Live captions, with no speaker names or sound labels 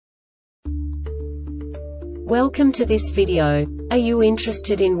Welcome to this video. Are you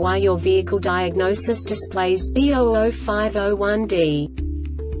interested in why your vehicle diagnosis displays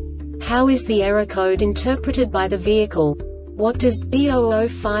B0050-1D? How is the error code interpreted by the vehicle? What does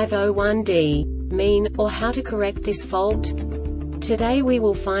B0050-1D mean, or how to correct this fault? Today we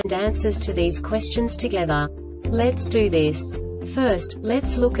will find answers to these questions together. Let's do this. First,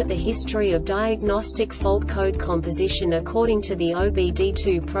 let's look at the history of diagnostic fault code composition according to the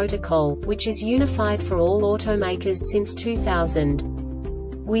OBD2 protocol, which is unified for all automakers since 2000.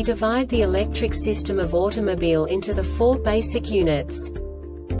 We divide the electric system of automobile into the four basic units: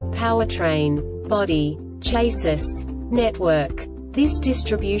 powertrain, body, chassis, network. This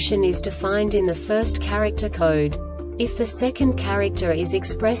distribution is defined in the first character code. If the second character is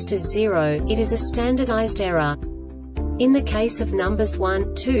expressed as 0, it is a standardized error. In the case of numbers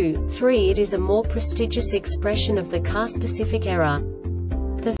 1, 2, 3, it is a more prestigious expression of the car-specific error.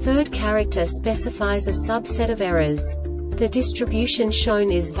 The third character specifies a subset of errors. The distribution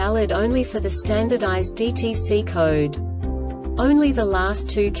shown is valid only for the standardized DTC code. Only the last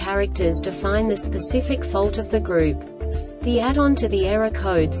two characters define the specific fault of the group. The add-on to the error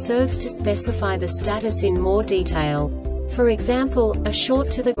code serves to specify the status in more detail. For example, a short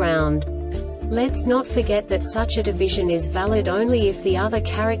to the ground. Let's not forget that such a division is valid only if the other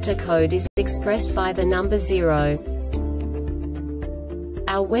character code is expressed by the number 0.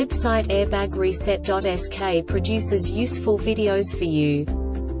 Our website airbagreset.sk produces useful videos for you.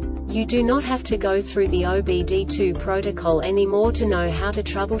 You do not have to go through the OBD2 protocol anymore to know how to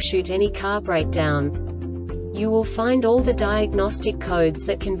troubleshoot any car breakdown. You will find all the diagnostic codes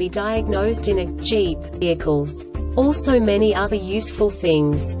that can be diagnosed in a Jeep vehicles. Also many other useful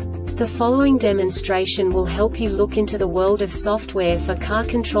things. The following demonstration will help you look into the world of software for car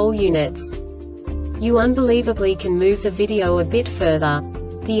control units. You unbelievably can move the video a bit further.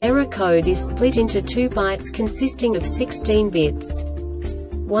 The error code is split into 2 bytes consisting of 16 bits.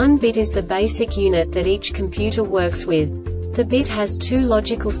 1 bit is the basic unit that each computer works with. The bit has 2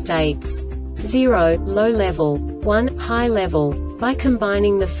 logical states: 0, low level, 1, high level. By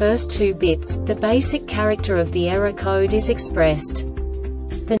combining the first 2 bits, the basic character of the error code is expressed.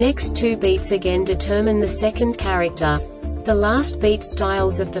 The next 2 beats again determine the second character. The last beat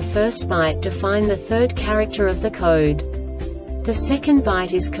styles of the first byte define the third character of the code. The second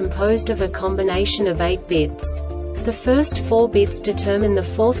byte is composed of a combination of 8 bits. The first 4 bits determine the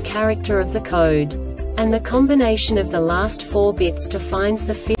fourth character of the code. And the combination of the last 4 bits defines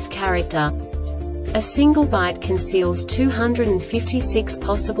the fifth character. A single byte conceals 256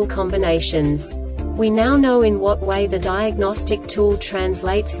 possible combinations. We now know in what way the diagnostic tool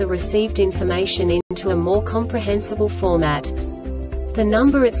translates the received information into a more comprehensible format. The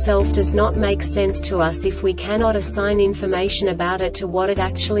number itself does not make sense to us if we cannot assign information about it to what it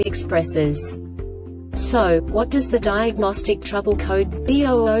actually expresses. So, what does the diagnostic trouble code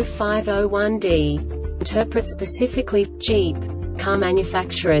B0050-1D interpret specifically for Jeep car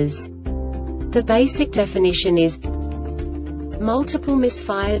manufacturers? The basic definition is multiple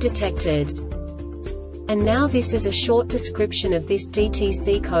misfire detected. And now this is a short description of this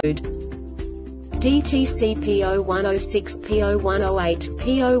DTC code. DTC P0106-P0108,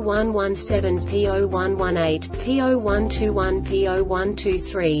 P0117-P0118, P0121,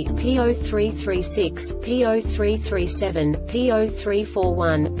 P0123, P0336, P0337,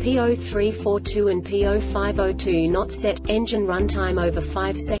 P0341, P0342 and P0502. Not set, engine runtime over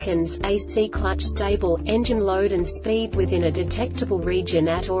 5 seconds, AC clutch stable, engine load and speed within a detectable region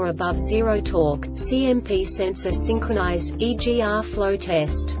at or above 0 torque, CMP sensor synchronized, EGR flow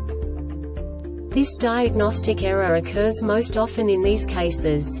test. This diagnostic error occurs most often in these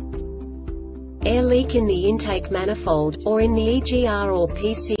cases: air leak in the intake manifold, or in the EGR or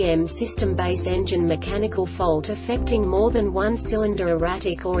PCM system base engine mechanical fault affecting more than one cylinder,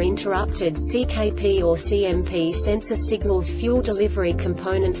 erratic or interrupted CKP or CMP sensor signals, fuel delivery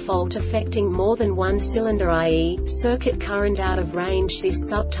component fault affecting more than one cylinder, i.e., circuit current out of range. This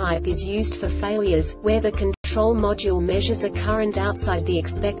subtype is used for failures where the control module measures a current outside the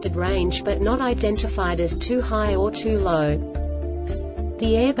expected range but not identified as too high or too low.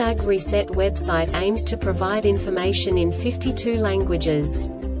 The Airbag Reset website aims to provide information in 52 languages.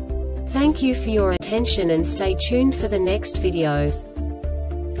 Thank you for your attention and stay tuned for the next video.